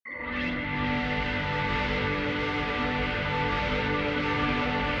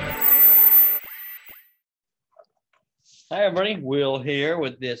Hi, everybody. Will here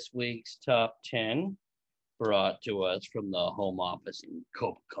with this week's Top 10, brought to us from the home office in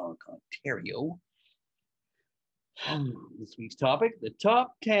Copaconk, Ontario. This week's topic, the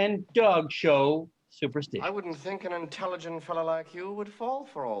Top 10 Dog Show Superstitions. I wouldn't think an intelligent fellow like you would fall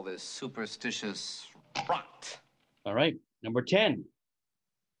for all this superstitious rot. All right, number 10,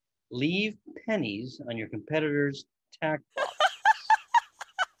 leave pennies on your competitor's tack box.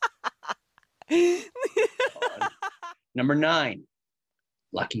 Number 9,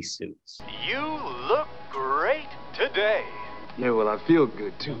 lucky suits. You look great today. Yeah, well, I feel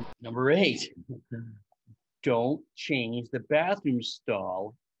good too. Number 8, don't change the bathroom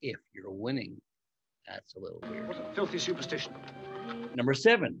stall if you're winning. That's a little weird. What a filthy superstition. Number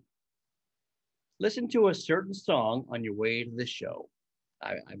 7, listen to a certain song on your way to the show.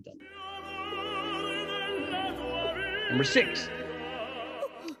 I've done that. Number 6,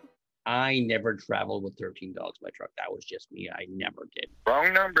 I never traveled with 13 dogs in my truck. That was just me. I never did.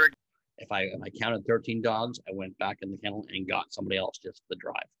 Wrong number. If I counted 13 dogs, I went back in the kennel and got somebody else just for the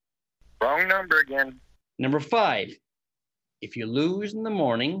drive. Wrong number again. Number 5, if you lose in the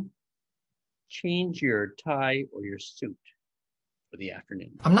morning, change your tie or your suit for the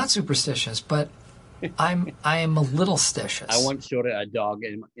afternoon. I'm not superstitious, but I am a little stitious. I once showed a dog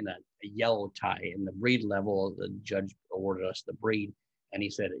in a yellow tie, and the breed level, the judge awarded us the breed, and he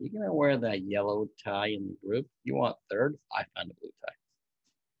said, "Are you going to wear that yellow tie in the group? You want third?" I found a blue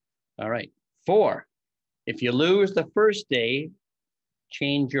tie. All right. 4, if you lose the first day,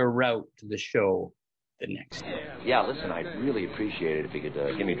 change your route to the show the next day. Yeah, listen, I'd really appreciate it if you could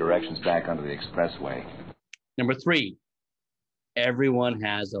give me directions back onto the expressway. Number 3, everyone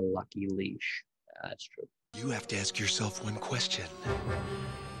has a lucky leash. That's true. You have to ask yourself one question.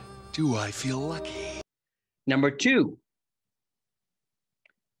 Do I feel lucky? Number 2,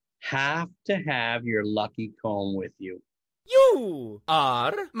 have to have your lucky comb with you. You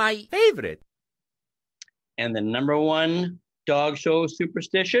are my favorite. And the number 1 dog show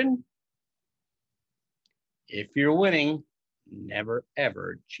superstition, if you're winning, never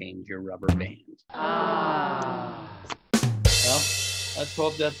ever change your rubber band. Well, let's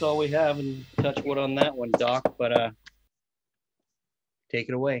hope that's all we have, and touch wood on that one, Doc, but take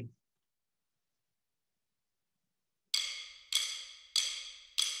it away.